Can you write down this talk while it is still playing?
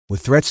With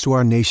threats to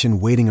our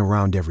nation waiting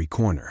around every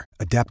corner,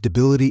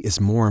 adaptability is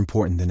more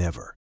important than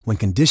ever. When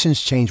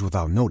conditions change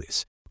without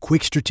notice,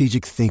 quick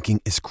strategic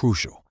thinking is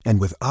crucial.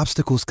 And with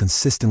obstacles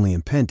consistently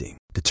impending,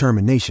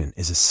 determination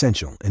is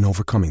essential in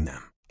overcoming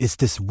them. It's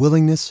this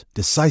willingness,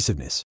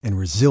 decisiveness, and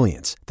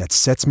resilience that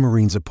sets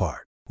Marines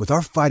apart. With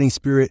our fighting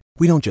spirit,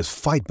 we don't just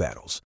fight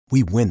battles,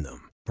 we win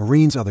them.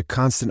 Marines are the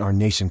constant our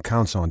nation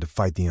counts on to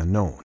fight the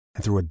unknown.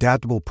 And through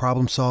adaptable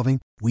problem solving,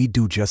 we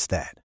do just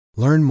that.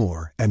 Learn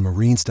more at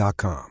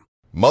marines.com.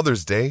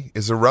 Mother's Day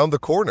is around the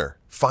corner.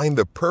 Find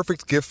the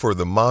perfect gift for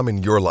the mom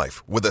in your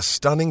life with a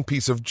stunning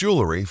piece of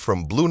jewelry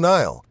from Blue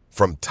Nile.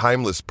 From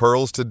timeless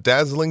pearls to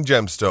dazzling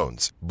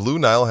gemstones, Blue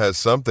Nile has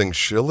something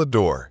she'll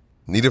adore.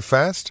 Need it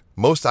fast?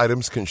 Most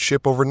items can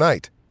ship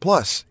overnight.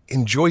 Plus,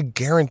 enjoy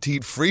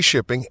guaranteed free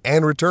shipping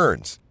and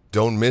returns.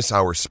 Don't miss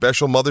our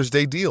special Mother's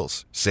Day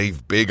deals.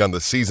 Save big on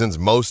the season's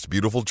most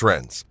beautiful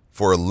trends.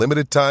 For a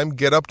limited time,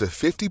 get up to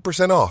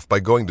 50% off by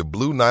going to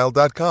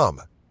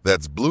BlueNile.com.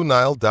 That's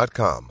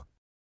BlueNile.com.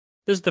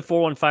 This is the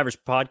 415ers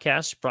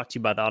podcast brought to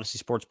you by the Odyssey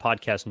Sports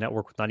Podcast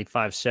Network with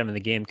 95.7 The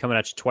Game, coming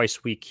at you twice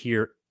a week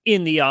here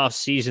in the off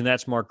season.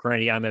 That's Mark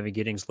Grandy. I'm Evan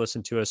Giddings.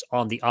 Listen to us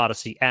on the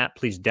Odyssey app.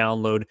 Please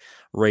download,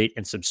 rate,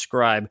 and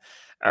subscribe.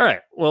 All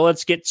right, well,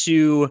 let's get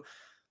to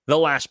the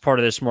last part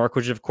of this, Mark,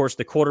 which is, of course,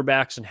 the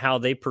quarterbacks and how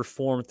they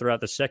performed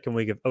throughout the second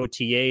week of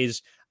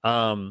OTAs.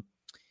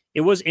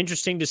 It was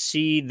interesting to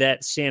see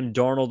that Sam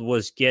Darnold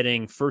was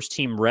getting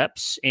first-team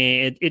reps,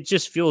 and it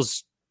just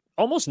feels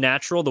almost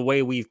natural the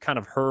way we've kind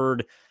of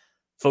heard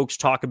folks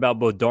talk about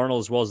both Darnold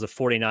as well as the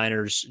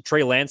 49ers.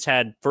 Trey Lance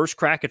had first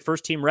crack at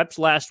first-team reps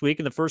last week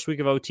in the first week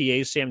of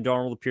OTAs. Sam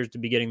Darnold appears to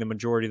be getting the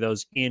majority of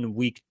those in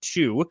week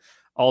 2,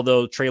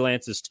 although Trey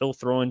Lance is still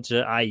throwing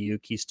to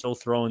Ayuk. He's still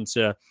throwing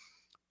to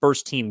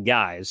first-team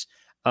guys.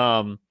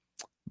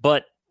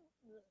 But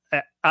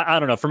I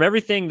don't know. From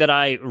everything that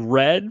I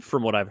read,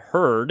 from what I've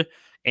heard,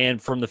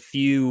 and from the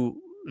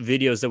few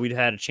videos that we've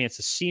had a chance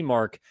to see,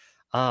 Mark,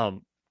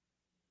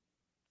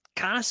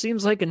 kind of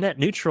seems like a net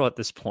neutral at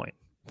this point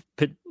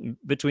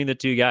between the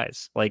two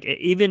guys. Like,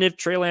 even if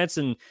Trey Lance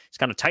is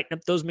kind of tightening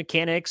up those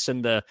mechanics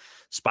and the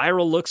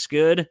spiral looks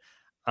good,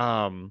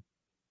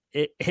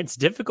 it's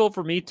difficult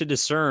for me to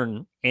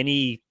discern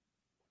any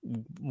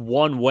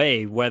one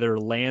way whether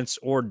Lance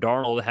or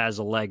Darnold has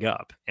a leg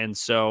up. And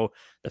so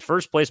the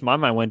first place my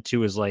mind went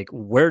to is like,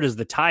 where does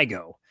the tie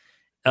go?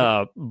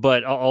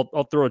 But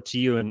I'll throw it to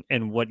you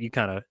and what you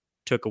kind of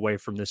took away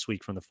from this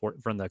week from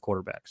the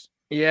quarterbacks.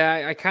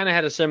 Yeah, I kind of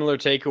had a similar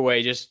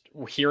takeaway. Just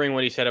hearing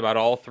what he said about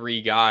all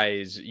three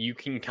guys, you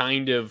can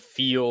kind of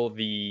feel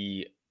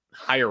the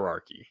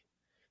hierarchy,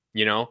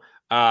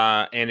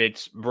 and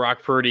it's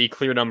Brock Purdy,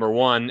 clear number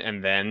one,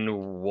 and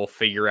then we'll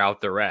figure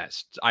out the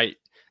rest.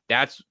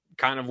 That's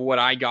kind of what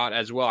I got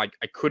as well.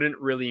 I couldn't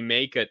really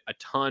make a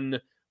ton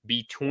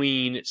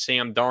between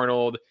Sam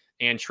Darnold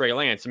and Trey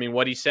Lance. I mean,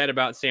 what he said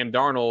about Sam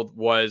Darnold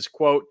was,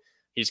 quote,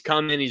 he's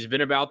come in, he's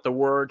been about the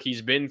work,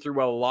 he's been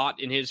through a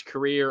lot in his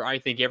career. I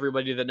think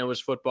everybody that knows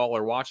football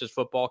or watches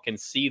football can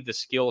see the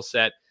skill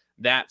set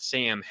that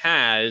Sam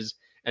has.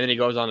 And then he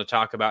goes on to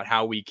talk about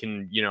how we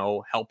can,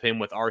 help him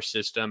with our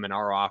system and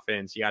our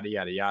offense, yada,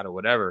 yada, yada,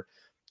 whatever.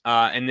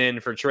 And then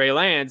for Trey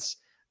Lance,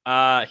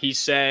 he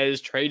says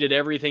Trey did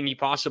everything he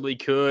possibly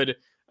could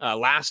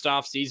last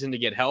offseason to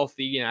get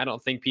healthy. And I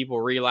don't think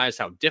people realize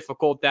how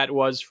difficult that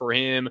was for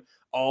him,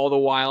 all the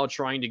while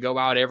trying to go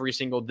out every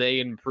single day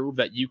and prove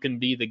that you can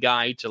be the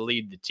guy to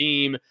lead the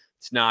team.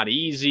 It's not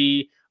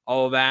easy,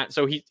 all of that.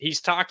 So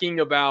he's talking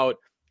about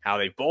how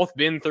they've both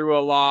been through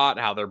a lot,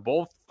 how they're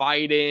both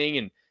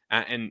fighting,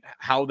 and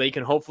how they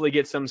can hopefully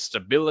get some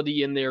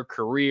stability in their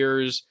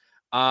careers.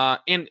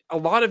 And a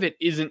lot of it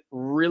isn't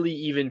really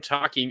even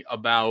talking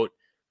about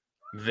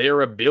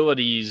their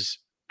abilities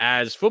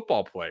as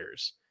football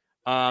players.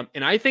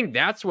 And I think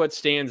that's what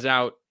stands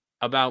out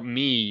about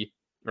me,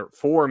 or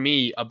for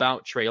me,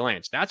 about Trey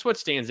Lance. That's what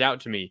stands out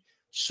to me.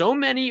 So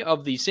many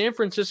of the San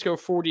Francisco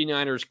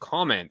 49ers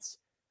comments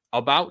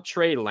about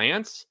Trey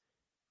Lance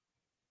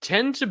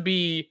tend to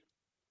be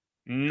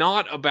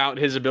not about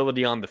his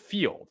ability on the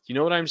field. You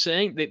know what I'm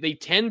saying? They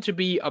tend to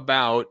be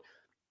about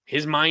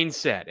his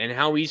mindset and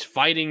how he's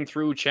fighting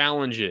through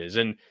challenges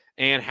and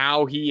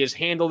how he has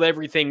handled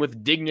everything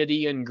with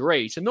dignity and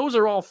grace. And those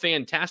are all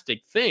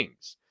fantastic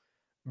things.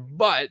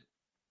 But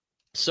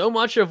so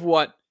much of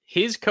what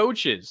his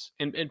coaches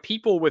and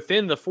people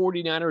within the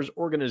 49ers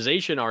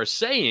organization are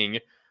saying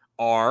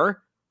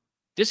are,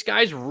 this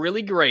guy's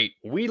really great.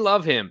 We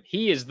love him.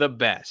 He is the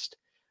best.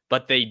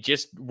 But they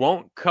just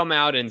won't come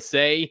out and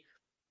say,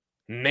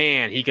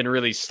 man, he can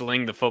really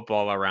sling the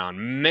football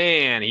around.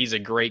 Man, he's a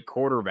great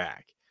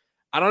quarterback.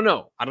 I don't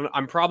know.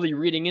 I'm probably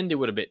reading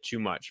into it a bit too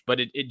much, but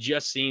it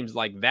just seems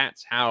like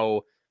that's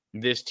how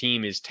this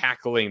team is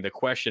tackling the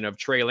question of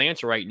Trey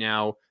Lance right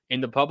now in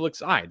the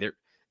public's eye.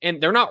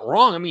 They're not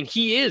wrong. I mean,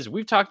 he is.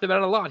 We've talked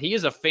about it a lot. He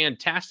is a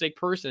fantastic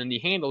person, and he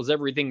handles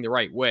everything the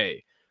right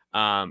way.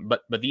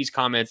 But these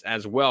comments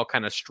as well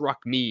kind of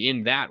struck me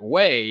in that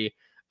way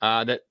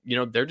that,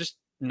 they're just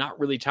not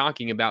really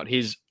talking about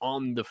his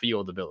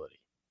on-the-field ability.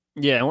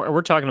 Yeah, and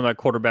we're talking about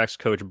quarterbacks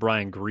coach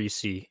Brian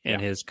Greasy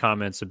and Yeah. his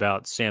comments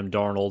about Sam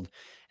Darnold,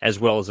 as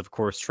well as, of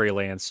course, Trey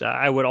Lance.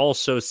 I would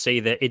also say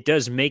that it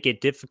does make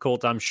it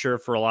difficult, I'm sure,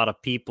 for a lot of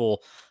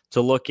people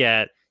to look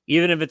at,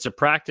 even if it's a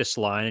practice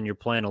line and you're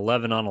playing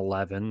 11 on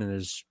 11 and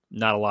there's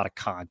not a lot of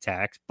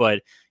contact.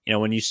 But,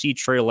 when you see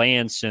Trey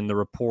Lance and the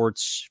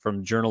reports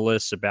from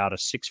journalists about a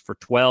 6 for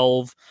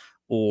 12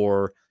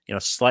 or,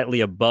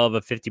 slightly above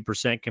a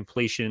 50%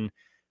 completion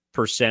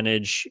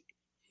percentage,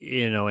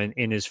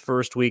 in his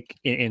first week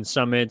in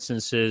some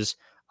instances,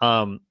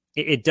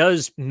 it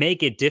does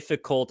make it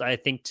difficult, I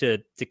think, to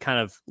kind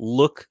of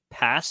look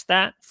past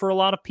that for a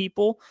lot of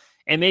people,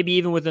 and maybe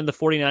even within the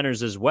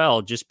 49ers as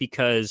well, just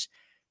because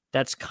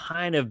that's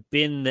kind of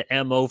been the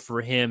MO for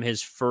him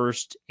his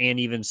first and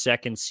even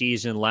second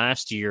season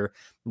last year.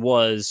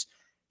 Was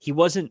he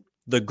wasn't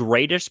the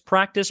greatest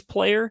practice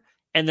player,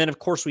 and then of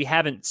course we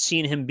haven't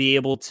seen him be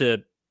able to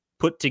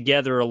put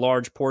together a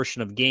large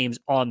portion of games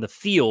on the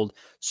field.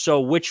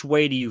 So which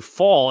way do you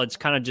fall? It's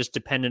kind of just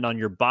dependent on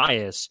your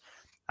bias.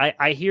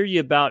 I hear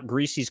you about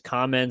Greasy's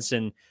comments,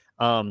 and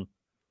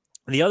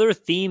the other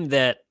theme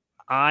that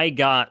I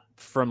got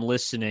from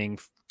listening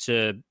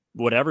to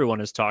what everyone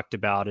has talked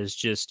about is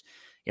just,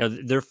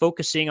 they're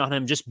focusing on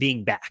him just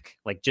being back,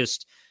 like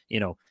just,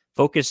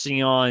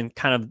 focusing on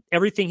kind of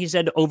everything he's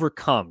had to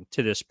overcome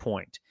to this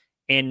point,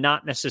 and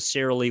not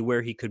necessarily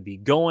where he could be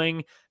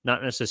going,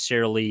 not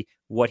necessarily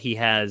what he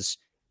has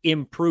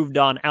improved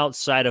on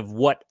outside of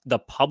what the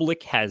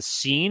public has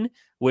seen,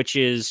 which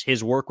is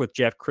his work with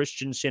Jeff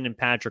Christensen and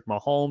Patrick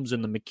Mahomes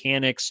and the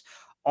mechanics.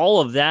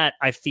 All of that,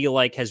 I feel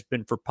like, has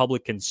been for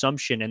public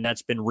consumption, and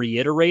that's been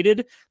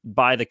reiterated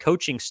by the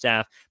coaching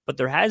staff, but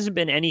there hasn't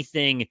been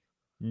anything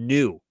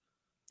new.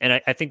 And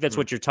I think that's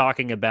what you're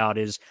talking about,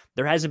 is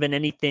there hasn't been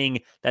anything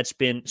that's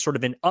been sort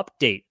of an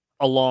update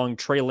along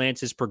Trey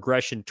Lance's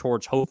progression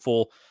towards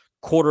hopeful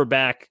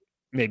quarterback,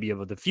 maybe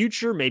of the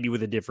future, maybe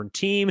with a different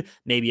team,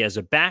 maybe as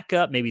a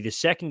backup, maybe the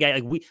second guy.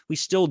 Like we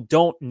still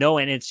don't know,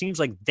 and it seems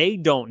like they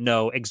don't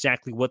know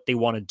exactly what they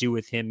want to do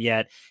with him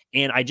yet.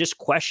 And I just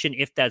question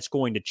if that's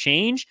going to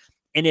change.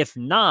 And if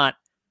not,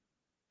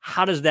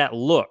 how does that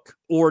look?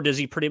 Or does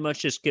he pretty much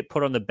just get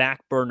put on the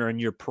back burner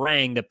and you're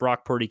praying that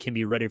Brock Purdy can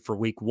be ready for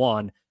week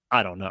 1?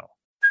 I don't know.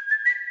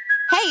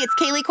 Hey, it's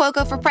Kaylee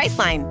Cuoco for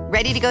Priceline.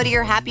 Ready to go to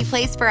your happy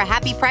place for a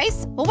happy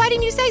price? Well, why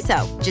didn't you say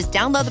so? Just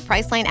download the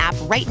Priceline app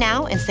right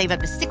now and save up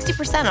to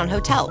 60% on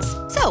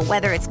hotels. So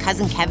whether it's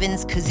Cousin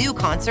Kevin's Kazoo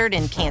Concert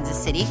in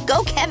Kansas City,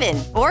 go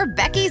Kevin, or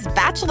Becky's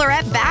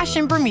Bachelorette Bash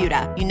in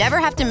Bermuda, you never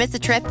have to miss a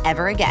trip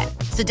ever again.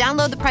 So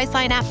download the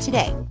Priceline app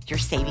today. Your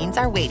savings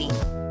are waiting.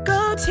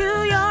 Go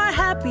to your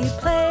happy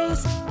place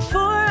for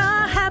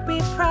a happy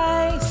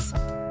price.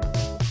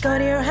 Go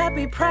to your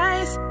happy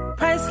price,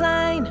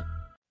 Priceline.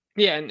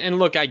 Yeah, and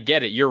look, I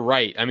get it. You're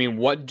right. I mean,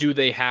 what do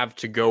they have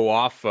to go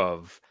off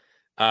of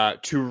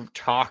to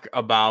talk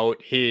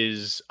about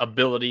his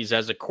abilities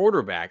as a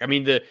quarterback? I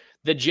mean,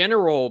 the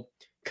general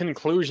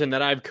conclusion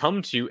that I've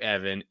come to,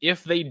 Evan,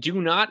 if they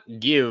do not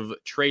give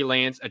Trey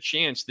Lance a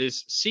chance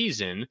this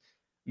season,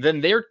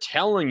 then they're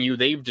telling you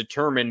they've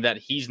determined that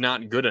he's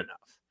not good enough.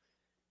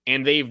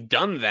 And they've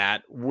done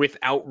that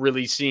without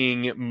really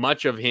seeing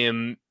much of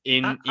him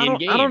in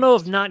games. I don't know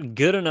if not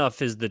good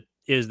enough is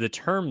the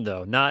term,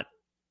 though. Not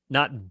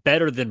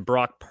better than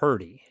Brock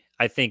Purdy,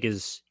 I think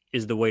is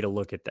the way to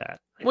look at that.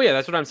 Well, yeah,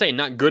 that's what I'm saying.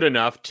 Not good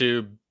enough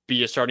to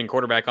be a starting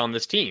quarterback on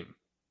this team,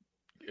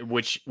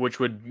 which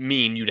would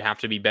mean you'd have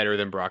to be better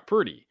than Brock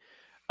Purdy.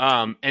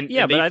 I think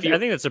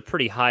that's a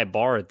pretty high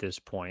bar at this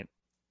point.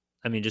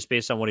 I mean, just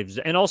based on what he's,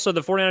 and also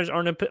the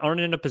 49ers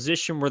aren't in a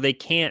position where they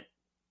can't,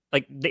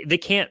 like, they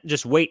can't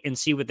just wait and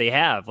see what they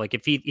have. Like,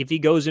 if he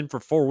goes in for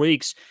 4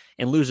 weeks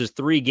and loses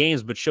 3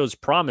 games but shows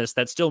promise,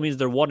 that still means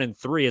they're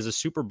 1-3 as a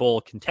Super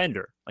Bowl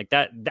contender. Like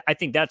that, I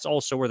think that's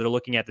also where they're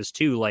looking at this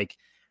too. Like,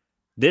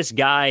 this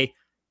guy,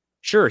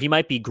 sure, he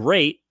might be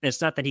great, and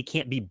it's not that he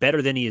can't be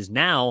better than he is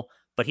now,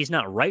 but he's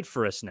not right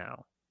for us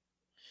now.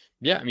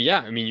 Yeah,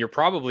 I mean, you're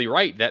probably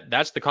right.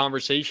 That's the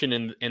conversation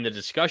and the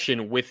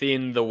discussion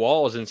within the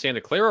walls in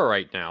Santa Clara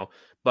right now.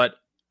 But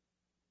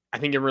I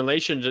think in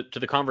relation to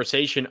the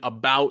conversation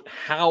about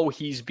how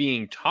he's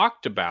being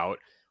talked about,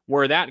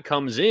 where that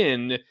comes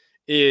in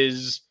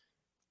is,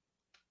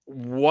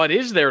 what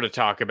is there to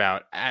talk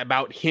about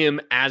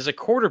him as a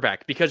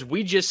quarterback? Because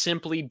we just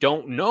simply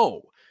don't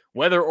know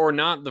whether or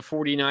not the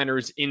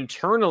 49ers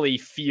internally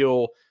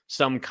feel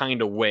some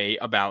kind of way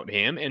about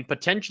him. And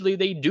potentially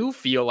they do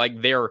feel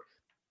like they're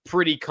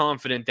pretty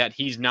confident that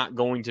he's not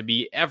going to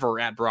be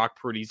ever at Brock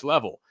Purdy's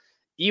level.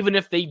 Even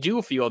if they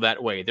do feel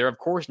that way, they're of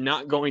course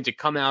not going to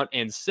come out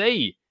and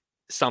say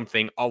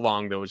something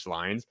along those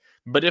lines.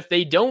 But if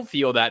they don't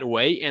feel that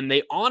way and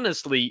they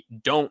honestly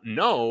don't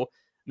know,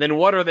 then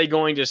what are they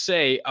going to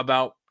say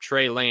about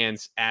Trey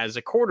Lance as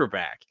a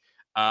quarterback?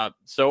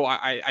 So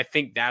I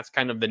think that's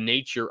kind of the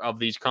nature of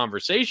these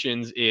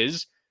conversations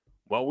is,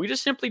 well, we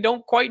just simply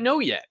don't quite know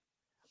yet.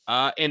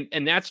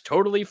 And that's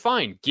totally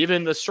fine,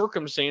 given the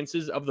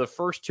circumstances of the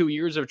first 2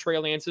 years of Trey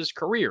Lance's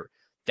career.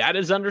 That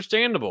is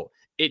understandable.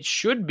 It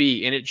should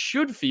be, and it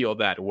should feel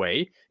that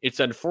way. It's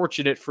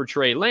unfortunate for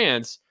Trey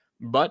Lance,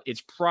 but it's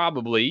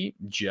probably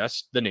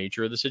just the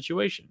nature of the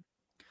situation.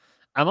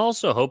 I'm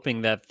also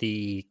hoping that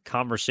the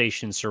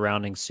conversation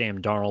surrounding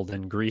Sam Darnold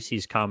and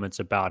Greasy's comments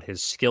about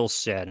his skill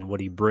set and what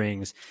he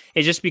brings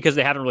is just because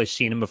they haven't really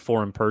seen him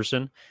before in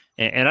person.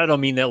 And I don't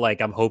mean that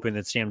like I'm hoping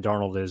that Sam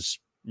Darnold is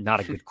not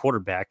a good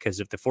quarterback, because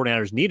if the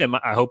 49ers need him,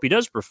 I hope he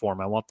does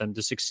perform. I want them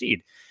to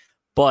succeed.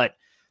 But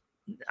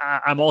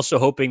I'm also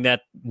hoping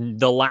that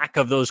the lack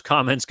of those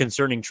comments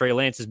concerning Trey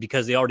Lance is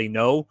because they already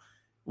know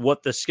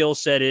what the skill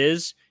set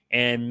is.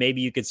 And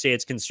maybe you could say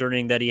it's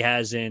concerning that he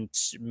hasn't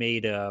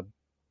made a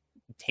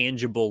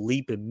tangible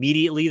leap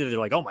immediately, that they're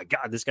like, oh my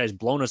God, this guy's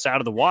blown us out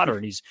of the water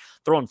and he's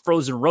throwing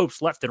frozen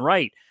ropes left and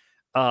right.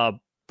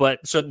 But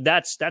so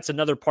that's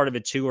another part of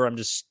it too, where I'm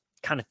just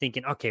kind of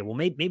thinking, okay, well,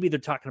 maybe they're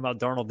talking about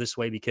Darnold this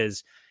way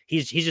because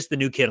he's just the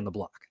new kid on the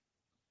block.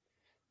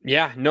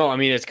 Yeah, no, I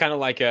mean, it's kind of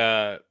like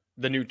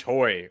the new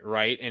toy,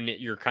 right? And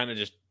you're kind of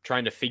just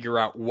trying to figure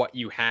out what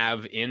you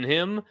have in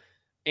him.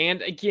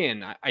 And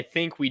again, I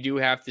think we do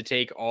have to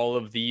take all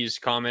of these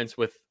comments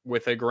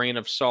with a grain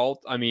of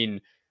salt. I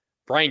mean,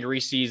 Brian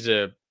Greasy's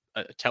a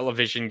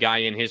television guy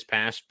in his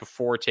past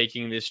before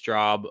taking this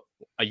job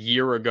a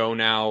year ago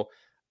now.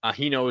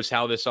 He knows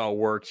how this all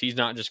works. He's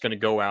not just going to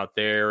go out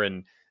there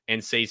and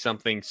say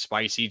something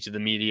spicy to the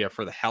media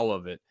for the hell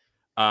of it.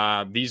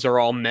 These are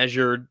all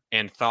measured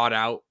and thought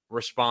out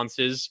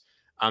responses.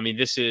 I mean,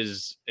 this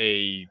is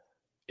a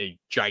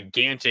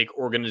gigantic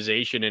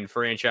organization and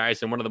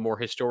franchise and one of the more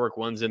historic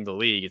ones in the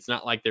league. It's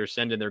not like they're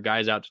sending their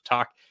guys out to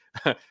talk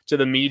to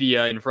the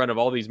media in front of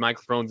all these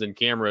microphones and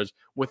cameras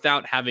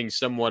without having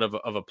somewhat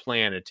of a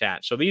plan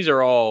attached. So these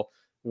are all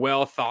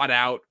well thought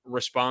out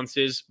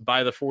responses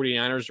by the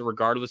 49ers,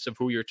 regardless of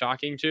who you're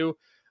talking to.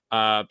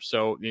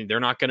 So they're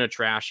not going to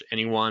trash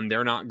anyone.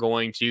 They're not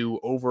going to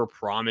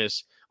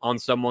overpromise on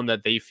someone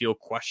that they feel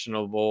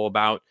questionable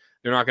about.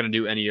 They're not going to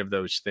do any of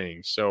those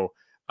things. So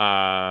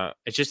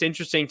it's just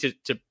interesting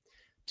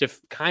to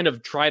kind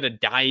of try to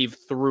dive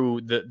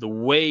through the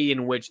way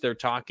in which they're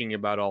talking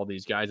about all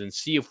these guys and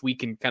see if we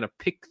can kind of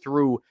pick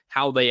through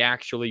how they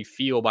actually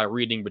feel by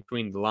reading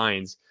between the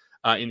lines.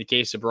 In the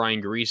case of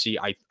Brian Greasy,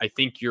 I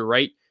think you're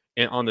right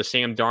on the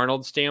Sam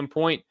Darnold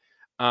standpoint.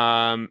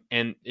 And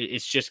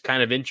it's just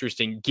kind of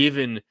interesting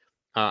given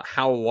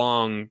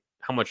how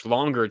much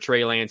longer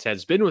Trey Lance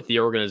has been with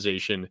the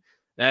organization,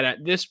 that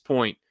at this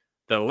point,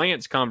 the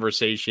Lance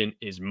conversation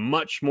is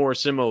much more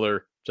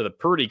similar to the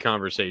Purdy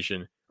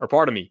conversation, or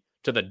pardon me,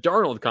 to the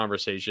Darnold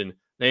conversation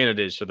than it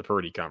is to the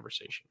Purdy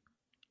conversation.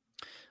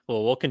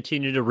 Well, we'll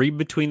continue to read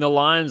between the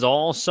lines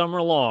all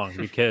summer long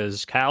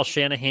because Kyle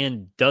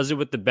Shanahan does it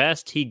with the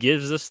best. He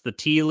gives us the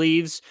tea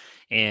leaves,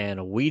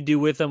 and we do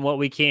with them what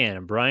we can.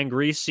 And Brian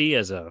Greasy,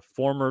 as a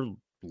former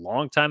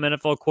longtime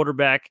NFL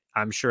quarterback,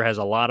 I'm sure has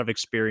a lot of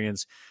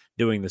experience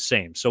doing the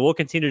same. So we'll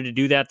continue to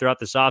do that throughout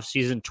this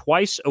offseason,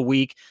 twice a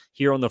week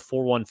here on the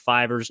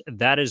 415ers.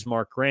 That is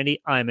Mark Grandy.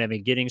 I'm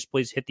Evan Giddings.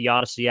 Please hit the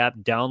Odyssey app,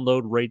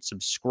 download, rate,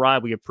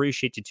 subscribe. We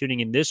appreciate you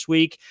tuning in this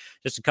week.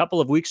 Just a couple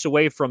of weeks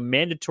away from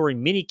mandatory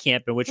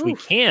minicamp in which we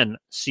can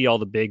see all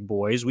the big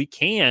boys. We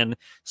can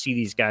see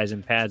these guys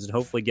in pads and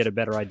hopefully get a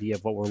better idea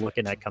of what we're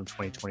looking at come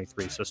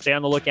 2023. So stay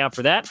on the lookout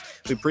for that.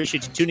 We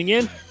appreciate you tuning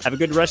in. Have a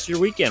good rest of your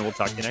weekend. We'll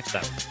talk to you next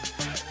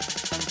time.